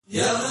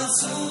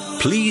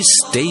Please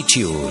stay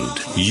tuned.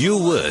 You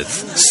with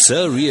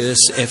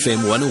Sirius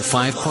FM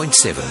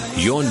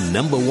 105.7, your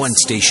number one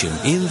station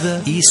in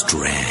the East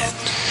Rand.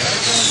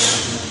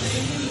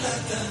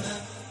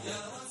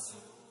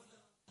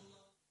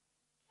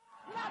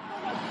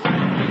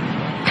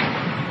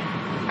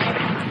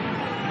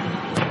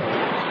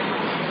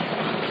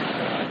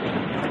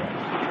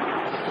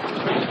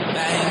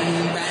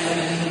 Bang,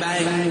 bang,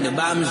 bang, the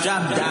bombs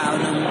drop down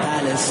on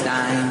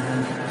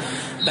Palestine.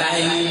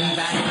 Bang,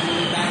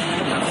 bang,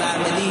 bang, the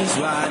families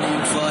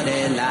running for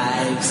their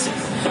lives.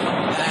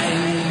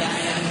 Bang,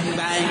 bang,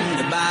 bang,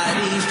 the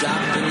bodies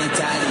drop and the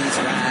tallies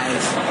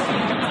rise.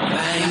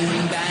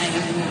 Bang,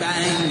 bang,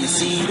 bang, you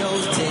see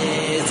those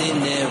tears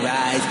in their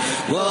eyes.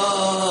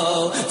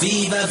 Whoa,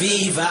 viva,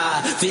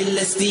 viva,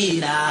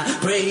 Philistina,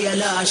 pray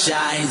Allah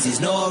shines, He's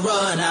no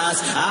runners.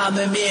 I'm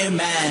a mere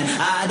man,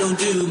 I don't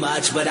do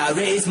much, but I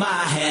raise my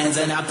hands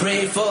and I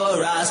pray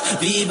for us.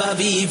 Viva,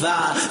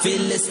 viva,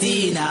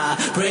 Philistina,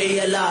 pray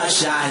Allah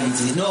shines,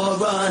 He's no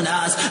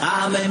runners.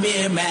 I'm a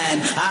mere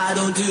man, I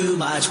don't do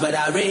much, but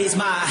I raise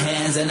my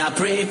hands and I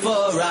pray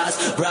for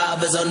us.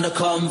 Brothers on the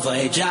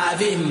convoy,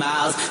 driving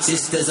miles,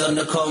 sisters on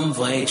the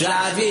convoy,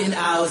 driving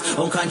out.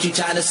 Home country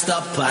trying to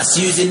stop us,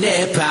 using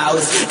their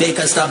powers. They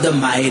can stop the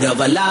might of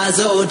Allah's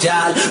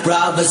Ojal.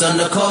 Brothers on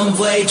the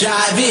convoy,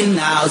 driving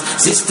out.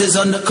 Sisters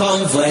on the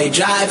convoy,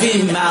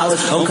 driving out.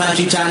 Home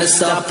country trying to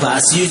stop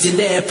us, using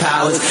their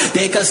powers.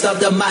 They can stop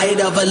the might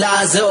of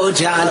Allah's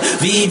Ojal.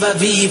 Viva,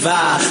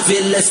 viva,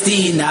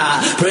 Philistina,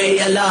 pray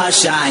Allah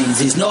shines,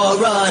 He's no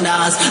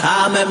runners.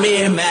 I'm a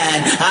mere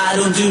man, I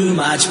don't do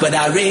much, but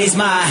I raise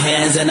my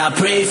hands and I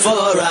pray for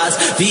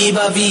us.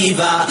 Viva,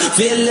 viva,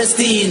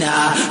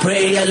 Philistina,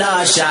 pray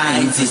Allah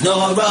shines, He's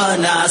no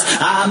runners.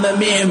 I'm a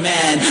mere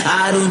man,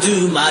 I don't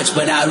do much,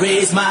 but I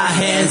raise my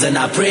hands and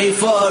I pray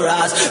for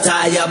us.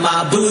 Tie up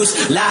my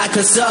boots like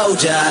a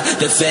soldier,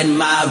 defend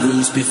my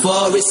roots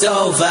before it's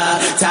over.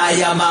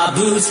 Tie up my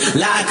boots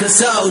like a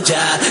soldier,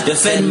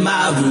 defend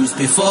my roots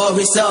before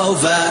it's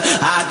over.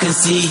 I can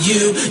see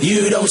you,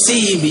 you don't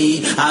see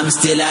me. I'm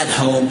still at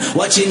home,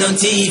 watching on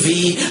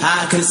TV.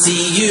 I can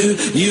see you,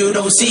 you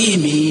don't see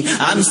me.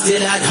 I'm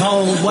still at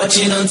home,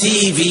 watching on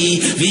TV.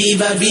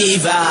 Viva,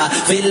 viva,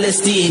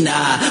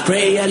 Philistina,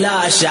 pray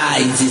Allah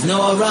shines, He's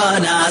no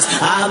runners.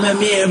 I'm a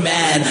mere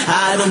man,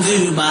 I don't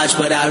do much,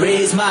 but I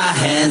raise my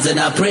hands and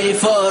I pray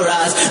for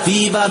us.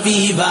 Viva,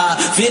 viva,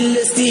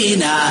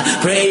 Philistina,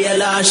 pray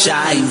Allah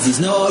shines, He's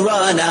no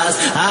runners.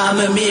 I'm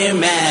a mere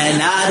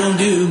man, I don't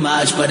do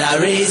much, but I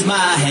raise my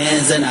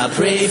hands and I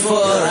pray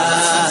for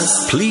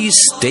us. Please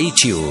stay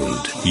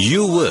tuned.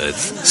 You with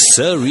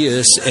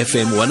Sirius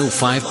FM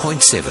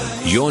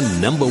 105.7, your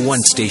number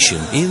one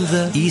station in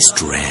the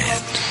East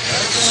Rand.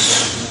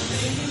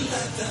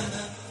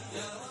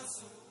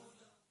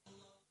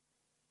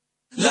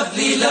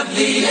 Lovely,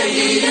 lovely,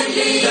 lovely,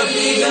 lovely,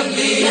 lovely,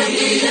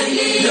 lovely,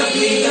 lovely,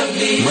 lovely,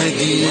 lovely.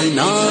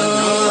 Medina,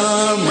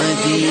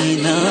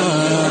 Medina,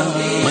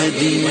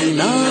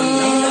 Medina,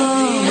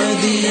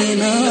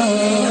 Medina,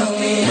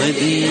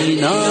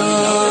 Medina,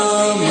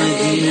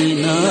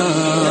 Medina,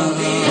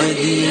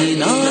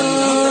 Medina,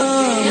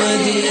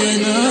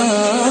 Medina.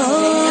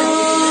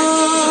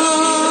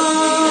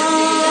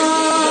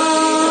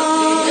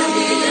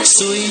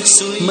 Sweet,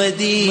 sweet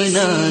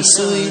Medina,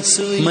 sweet,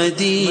 sweet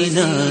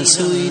Medina,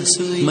 sweet,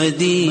 sweet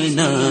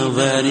Medina,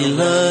 very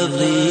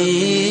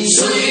lovely.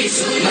 Sweet,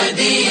 sweet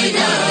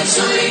Medina,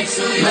 sweet,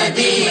 sweet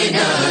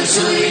Medina,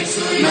 sweet,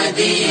 sweet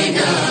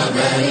Medina,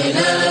 very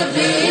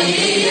lovely.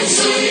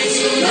 Sweet,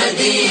 sweet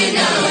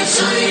Medina,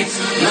 sweet,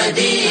 sweet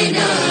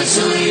Medina,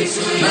 sweet,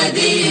 sweet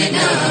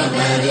Medina,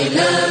 very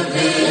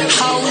lovely.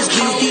 How is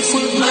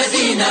beautiful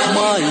Medina,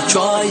 my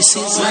choice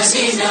is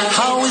Medina.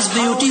 How is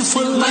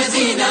beautiful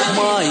Medina,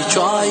 my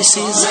choice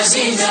is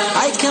Medina.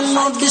 I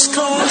cannot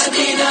describe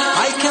Medina,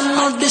 I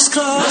cannot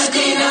describe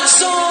Medina.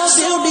 So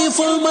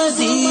beautiful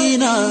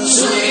Medina,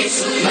 sweet,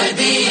 sweet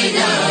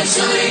Medina,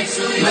 sweet,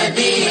 sweet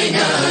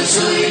Medina,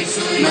 sweet,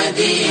 sweet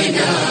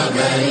Medina,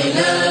 very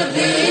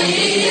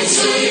lovely.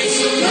 Sweet,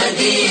 sweet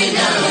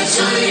Medina,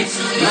 sweet,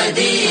 sweet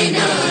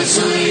Medina,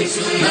 sweet,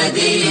 sweet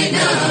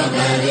Medina,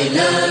 very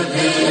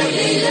lovely.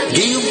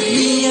 Give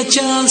me a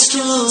chance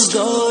to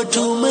go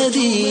to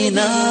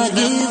Medina.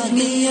 Give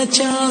me a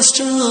chance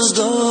to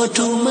go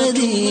to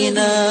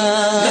Medina.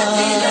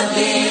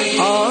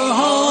 Our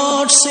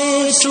hearts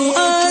say to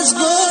us,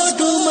 go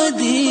to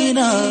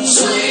Medina.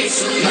 Sweet,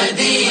 sweet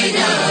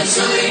Medina,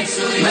 sweet,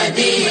 sweet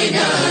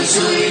Medina,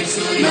 sweet,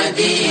 sweet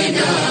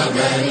Medina,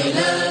 very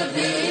lovely.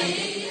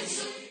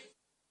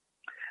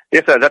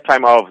 Yes, that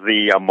time of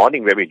the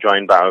morning where we're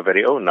joined by our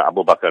very own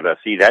Abu Bakr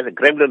Seedat. The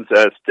gremlins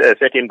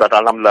set in, but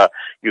alhamdulillah,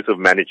 Yusuf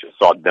managed to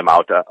sort them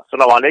out.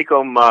 Assalamu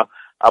alaikum,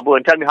 Abu,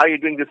 and tell me how you're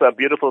doing this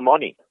beautiful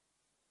morning.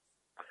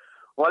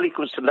 Wa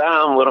alaikum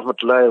salam wa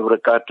rahmatullahi wa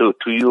barakatuh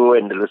to you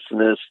and the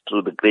listeners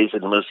through the grace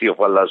and mercy of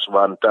Allah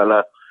subhanahu wa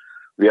ta'ala.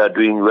 We are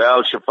doing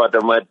well, Shafat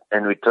Ahmad,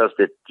 and we trust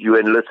that you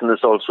and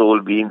listeners also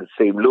will be in the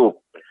same loop.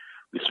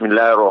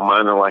 Bismillah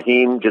ar-Rahman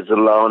ar-Rahim.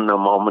 Jazallahu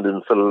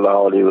Muhammadin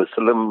sallallahu alayhi wa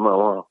sallam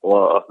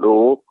wa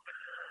ahluhu.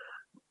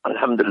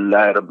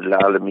 Alhamdulillah Rabbil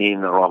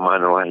Alameen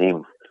ar-Rahman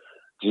ar-Rahim.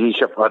 Gee,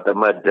 Shafat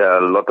Ahmad,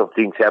 a lot of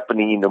things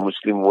happening in the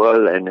Muslim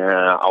world, and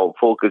our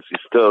focus is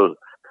still,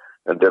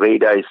 the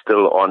radar is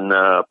still on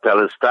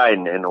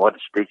Palestine and what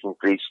is taking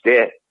place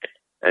there.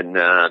 And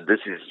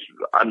this is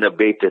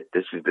unabated.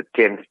 This is the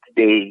 10th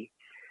day,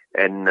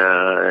 and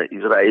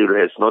Israel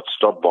has not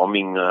stopped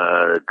bombing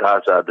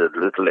Gaza, the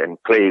little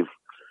enclave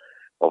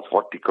of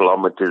 40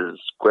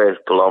 square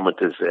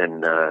kilometers,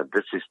 and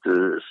this is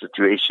the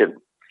situation.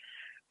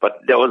 But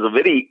there was a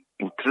very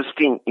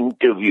interesting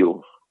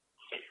interview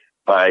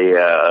by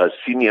a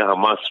senior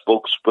Hamas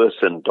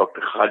spokesperson,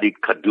 Dr. Khalid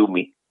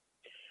Kadumi.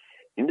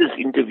 In this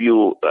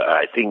interview,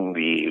 I think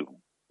the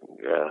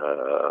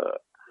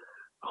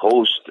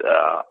host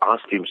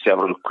asked him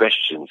several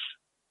questions,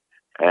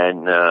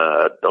 and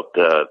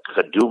Dr.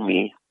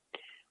 Kadumi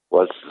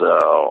was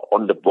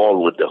on the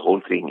ball with the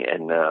whole thing,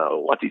 and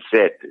what he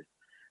said,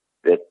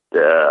 that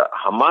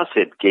Hamas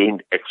had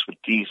gained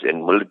expertise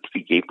and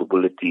military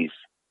capabilities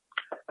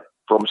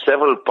from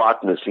several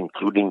partners,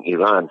 including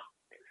Iran.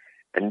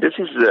 And this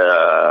is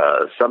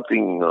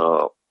something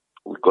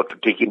we've got to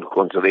take into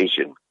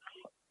consideration.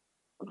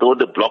 Though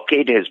the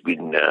blockade has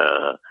been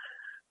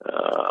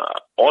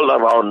all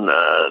around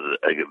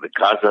the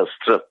Gaza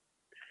Strip,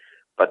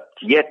 but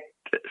yet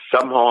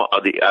somehow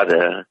or the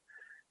other,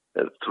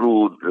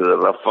 through the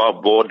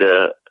Rafah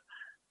border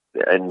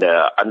and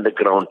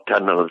underground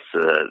tunnels,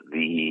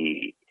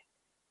 the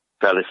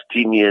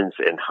Palestinians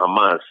and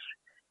Hamas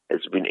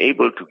has been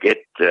able to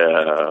get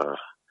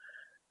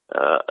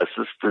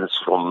assistance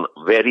from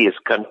various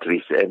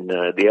countries, and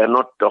they are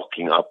not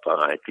talking up.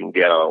 I think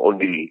they are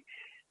only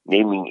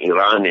naming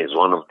Iran as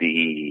one of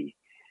the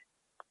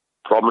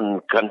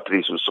prominent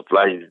countries who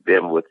supplies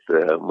them with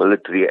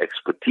military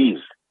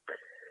expertise.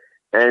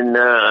 And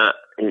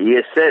he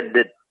has said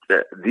that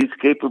these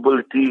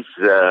capabilities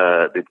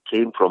that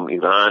came from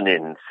Iran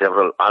and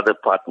several other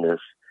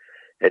partners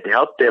had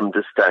helped them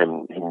this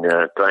time in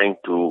trying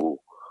to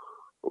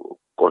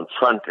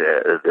confront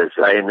the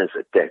Zionist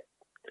attack.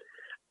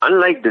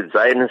 Unlike the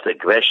Zionist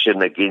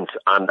aggression against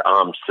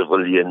unarmed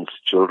civilians,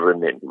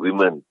 children and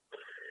women,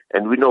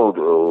 and we know,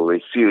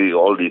 we see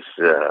all these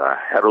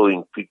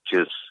harrowing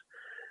pictures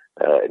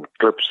and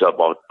clips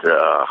about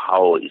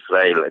how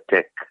Israel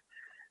attacked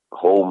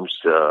homes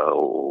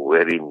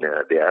wherein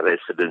there are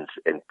residents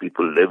and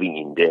people living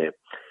in there.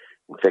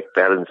 In fact,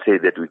 parents say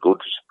that we go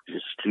to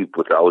sleep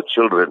with our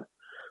children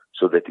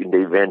so that in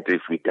the event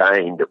if we die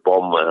in the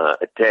bomb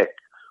attack,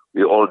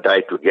 we all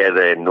die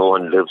together and no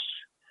one lives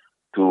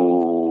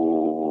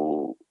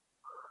to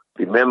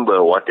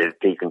remember what has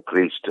taken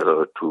place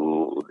to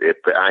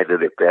either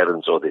their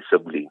parents or their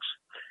siblings.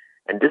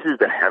 And this is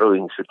the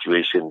harrowing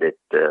situation that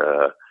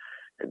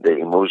the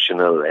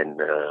emotional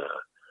and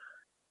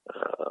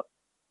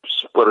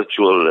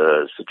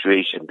spiritual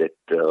situation that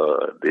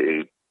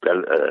the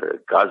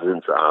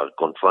Gazans are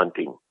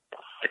confronting.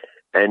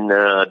 And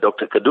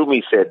Dr.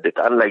 Kadumi said that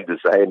unlike the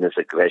Zionist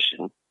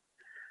aggression,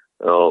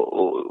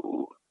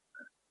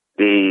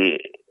 they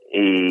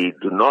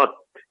do not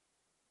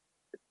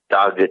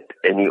target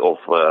any of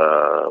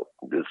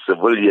the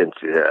civilians,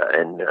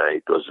 and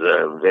it was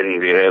a very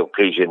rare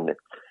occasion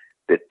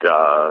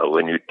that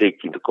when you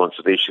take into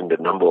consideration the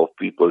number of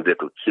people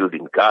that were killed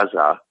in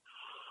Gaza,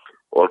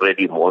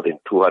 already more than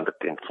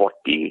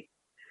 240.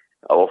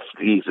 Of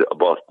these,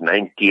 about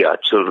 90 are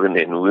children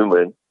and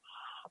women,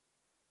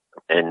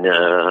 and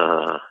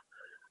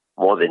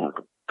more than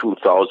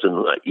 2,000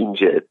 are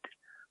injured.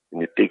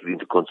 When you take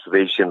into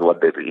consideration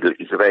what the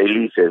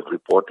Israelis have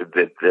reported,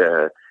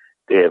 that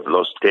they have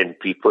lost 10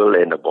 people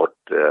and about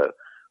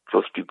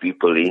 50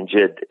 people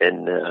injured,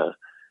 and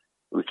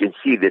we can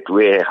see that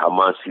where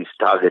Hamas is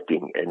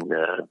targeting. And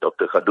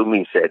Dr.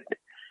 Kadumi said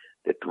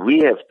that we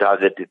have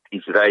targeted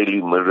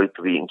Israeli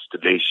military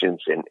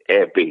installations and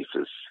air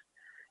bases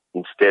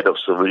instead of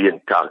civilian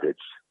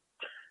targets.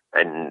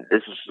 And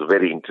this is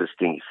very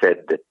interesting. He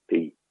said that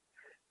they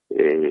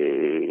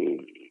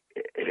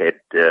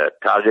had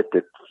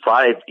targeted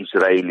 5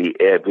 Israeli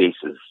air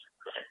bases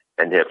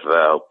and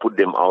have put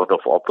them out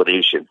of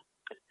operation.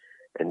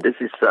 And this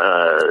is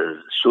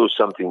shows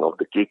something of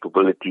the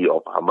capability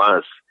of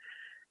Hamas.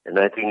 And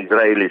I think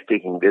Israel is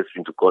taking this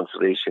into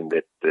consideration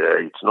that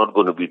it's not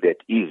going to be that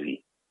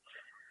easy.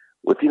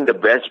 Within the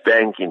West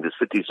Bank, in the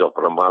cities of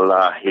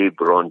Ramallah,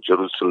 Hebron,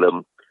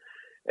 Jerusalem,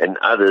 and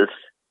others,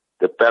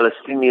 the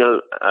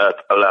Palestinian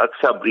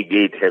Al-Aqsa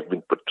Brigade have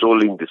been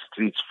patrolling the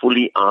streets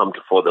fully armed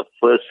for the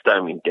first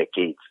time in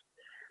decades.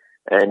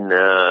 And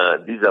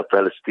these are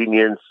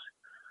Palestinians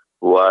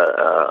who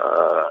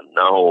are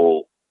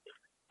now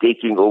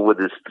taking over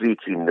the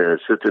streets in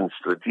certain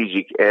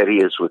strategic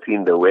areas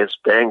within the West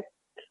Bank.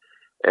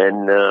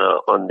 And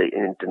on the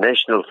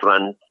international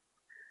front,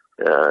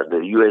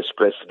 the U.S.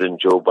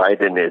 President Joe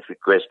Biden has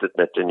requested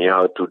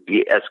Netanyahu to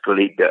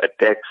de-escalate the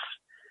attacks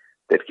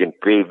that can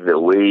pave the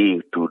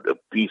way to the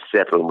peace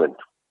settlement.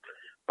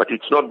 But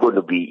it's not going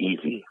to be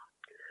easy.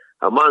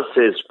 Hamas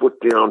has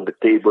put on the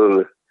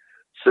table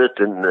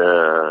certain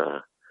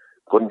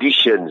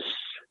conditions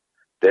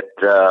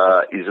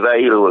that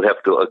Israel will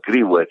have to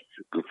agree with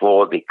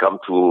before they come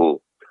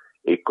to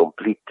a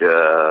complete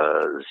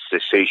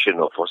cessation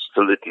of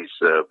hostilities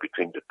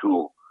between the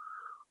two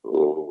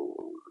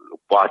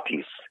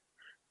parties.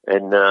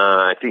 And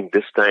I think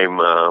this time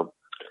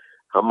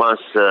Hamas,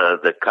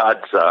 the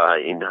cards are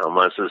in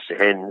Hamas's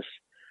hands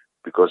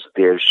because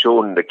they have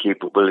shown the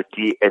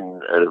capability.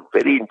 And a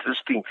very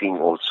interesting thing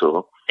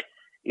also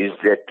is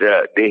that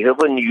they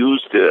haven't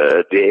used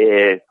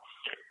their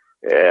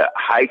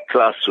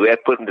high-class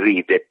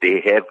weaponry that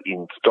they have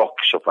in stock,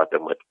 Shafat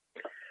Ahmad.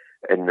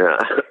 And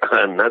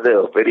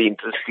another very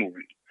interesting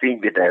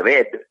thing that I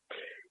read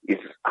is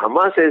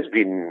Hamas has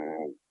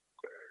been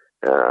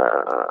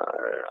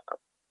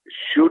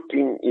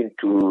shooting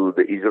into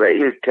the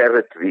Israeli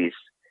territories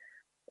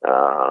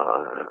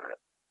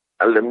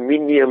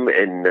aluminium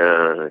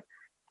and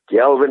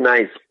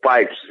galvanized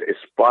pipes as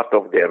part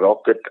of their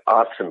rocket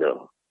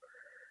arsenal.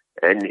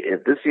 And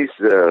this is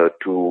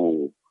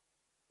to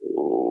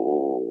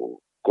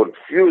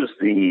confuse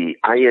the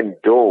Iron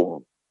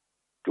Dome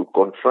to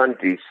confront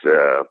these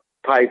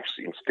pipes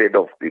instead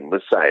of the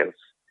missiles.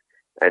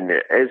 And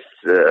as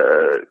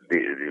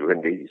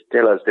when they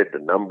tell us that the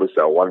numbers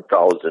are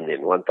 1,000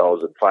 and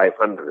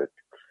 1,500,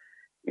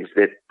 is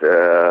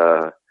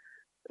that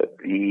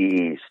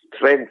the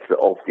strength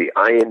of the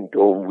Iron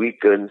Dome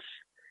weakens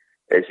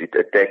as it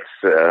attacks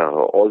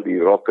all the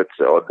rockets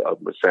or the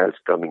missiles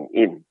coming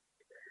in.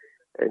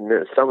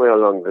 And somewhere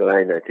along the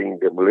line, I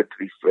think the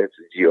military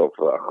strategy of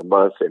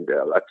Hamas and the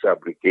Al-Aqsa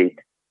Brigade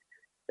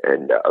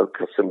and the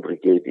Al-Qassam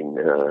Brigade in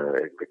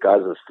the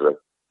Gaza Strip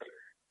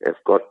have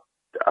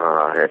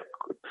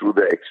through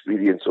the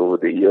experience over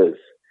the years,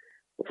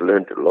 have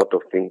learned a lot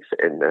of things,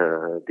 and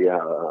they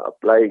are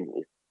applying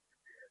it.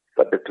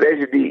 But the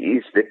tragedy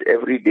is that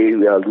every day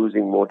we are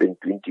losing more than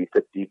 20,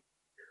 30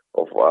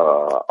 of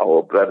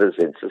our brothers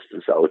and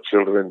sisters, our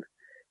children,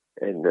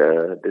 and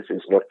this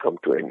has not come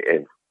to an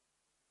end.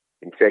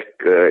 In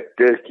fact,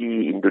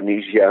 Turkey,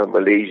 Indonesia,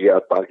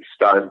 Malaysia,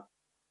 Pakistan,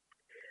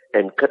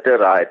 and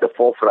Qatar are at the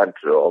forefront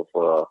of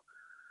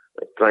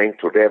trying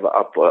to rev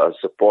up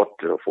support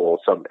for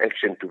some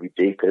action to be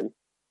taken.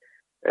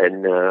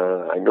 And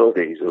I know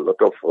there is a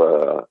lot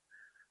of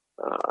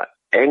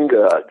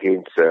anger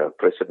against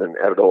President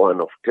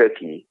Erdogan of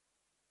Turkey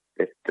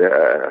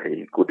that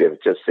he could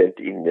have just sent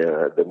in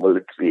the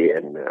military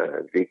and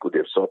they could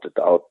have sorted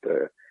out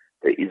the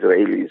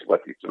Israelis,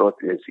 but it's not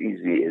as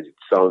easy as it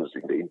sounds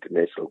in the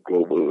international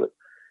global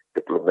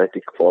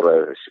diplomatic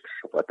fora.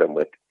 But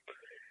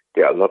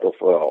there are a lot of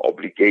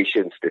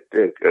obligations that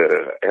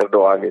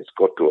Erdogan has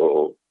got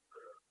to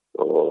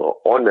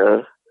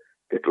honor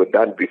that were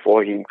done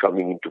before him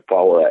coming into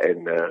power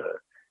and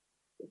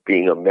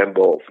being a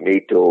member of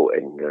NATO,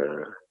 and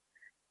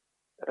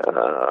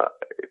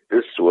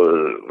this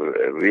will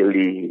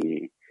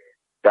really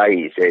tie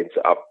his hands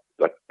up.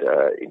 But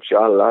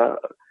inshallah,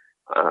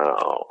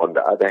 on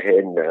the other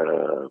hand,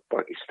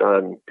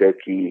 Pakistan,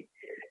 Turkey,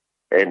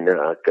 and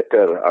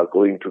Qatar are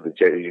going to the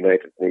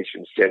United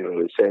Nations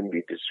General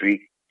Assembly this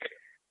week,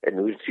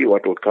 and we'll see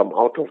what will come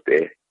out of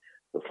there.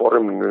 The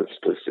foreign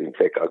ministers, in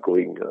fact, are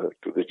going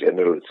to the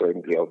General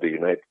Assembly of the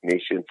United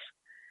Nations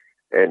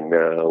and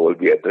will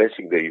be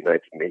addressing the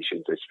United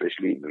Nations,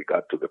 especially in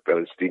regard to the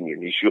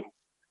Palestinian issue.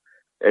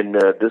 And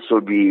this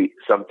will be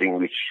something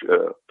which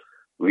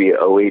we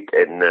await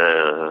and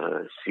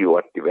see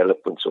what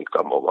developments will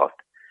come about.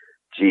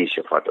 Gee,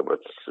 Shafat Ahmad,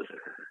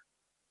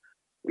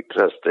 we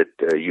trust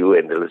that you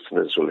and the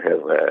listeners will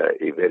have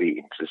a very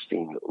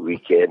interesting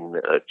weekend.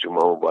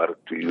 Jummah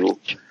Mubarak to you,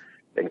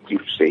 and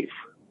keep safe.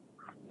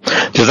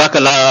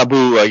 Jazakallah,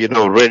 Abu.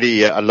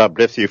 Really, Allah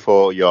bless you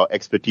for your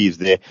expertise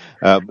there.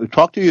 We'll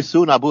talk to you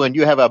soon, Abu, and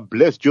you have a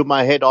blessed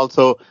Jummah ahead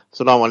also.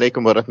 Assalamu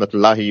alaikum wa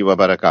rahmatullahi wa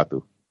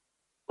barakatuh.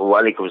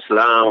 Wa alaikum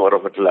assalam wa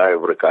rahmatullahi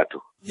wa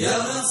barakatuh.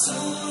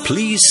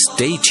 Please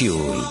stay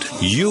tuned.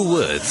 You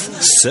with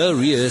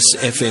Sirius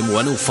FM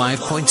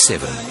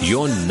 105.7,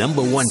 your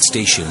number one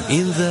station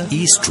in the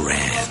East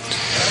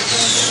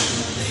Rand.